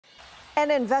An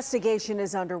investigation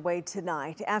is underway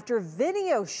tonight after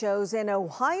video shows an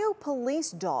Ohio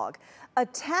police dog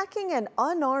attacking an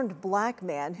unarmed black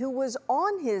man who was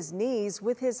on his knees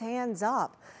with his hands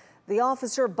up. The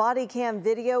officer body cam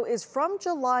video is from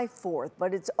July 4th,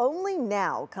 but it's only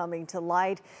now coming to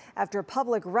light after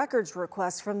public records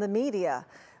requests from the media.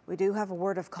 We do have a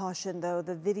word of caution, though.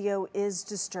 The video is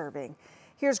disturbing.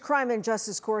 Here's crime and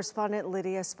justice correspondent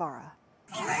Lydia Sparra.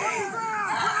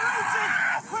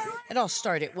 It all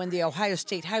started when the Ohio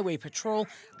State Highway Patrol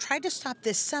tried to stop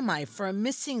this semi for a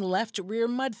missing left rear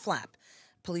mud flap.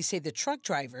 Police say the truck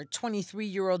driver,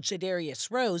 23-year-old Jadarrius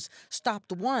Rose,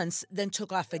 stopped once, then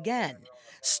took off again.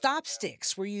 Stop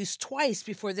sticks were used twice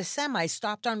before the semi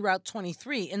stopped on Route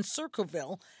 23 in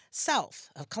Circleville, south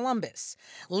of Columbus.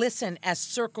 Listen as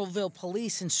Circleville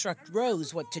police instruct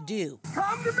Rose what to do.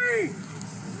 Come to me!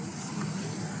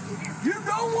 You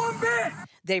don't want bit!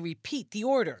 They repeat the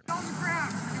order. On the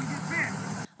ground, you're gonna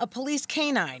get bit. A police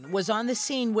K-9 was on the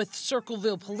scene with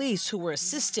Circleville police who were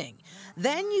assisting.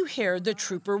 Then you hear the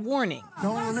trooper warning.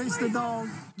 Don't release the dog.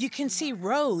 You can see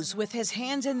Rose with his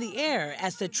hands in the air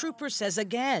as the trooper says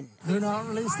again. Do not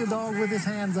release the dog with his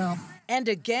hands up. And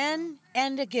again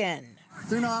and again.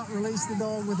 Do not release the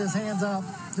dog with his hands up.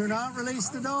 Do not release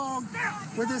the dog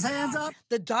with his hands up.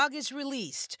 The dog is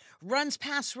released, runs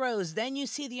past Rose. Then you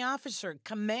see the officer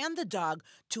command the dog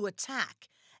to attack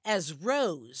as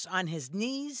Rose on his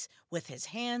knees with his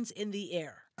hands in the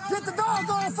air. Get the dog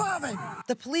off of me!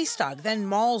 The police dog then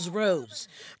mauls Rose.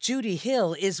 Judy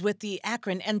Hill is with the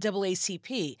Akron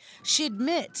NAACP. She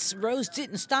admits Rose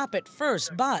didn't stop at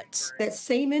first, but that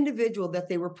same individual that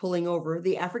they were pulling over,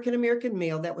 the African-American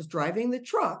male that was driving the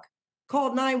truck,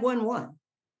 called 911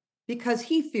 because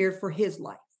he feared for his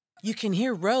life. You can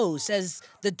hear Rose as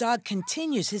the dog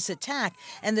continues his attack,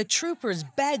 and the troopers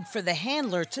beg for the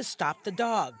handler to stop the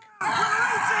dog.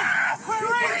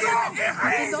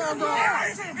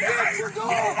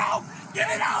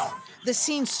 The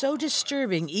scene's so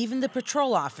disturbing, even the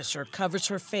patrol officer covers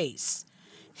her face.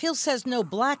 Hill says no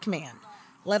black man,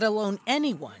 let alone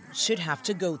anyone, should have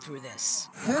to go through this.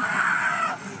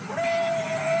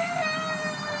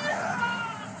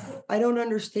 I don't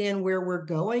understand where we're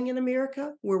going in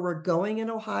America, where we're going in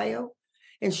Ohio,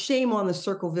 and shame on the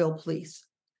Circleville police.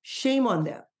 Shame on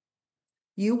them.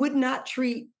 You would not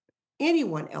treat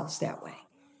anyone else that way.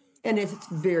 And it's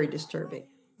very disturbing.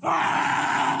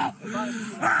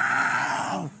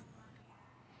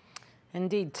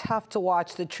 Indeed, tough to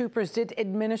watch. The troopers did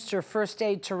administer first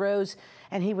aid to Rose,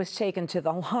 and he was taken to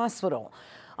the hospital.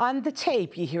 On the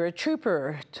tape, you hear a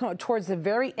trooper towards the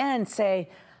very end say,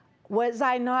 "Was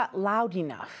I not loud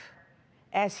enough?"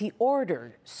 as he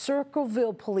ordered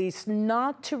Circleville police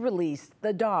not to release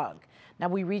the dog. Now,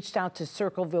 we reached out to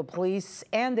Circleville Police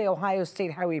and the Ohio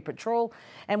State Highway Patrol,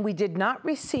 and we did not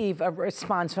receive a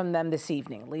response from them this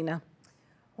evening. Lena?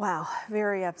 Wow,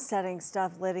 very upsetting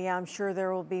stuff, Lydia. I'm sure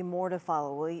there will be more to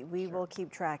follow. We will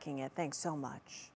keep tracking it. Thanks so much.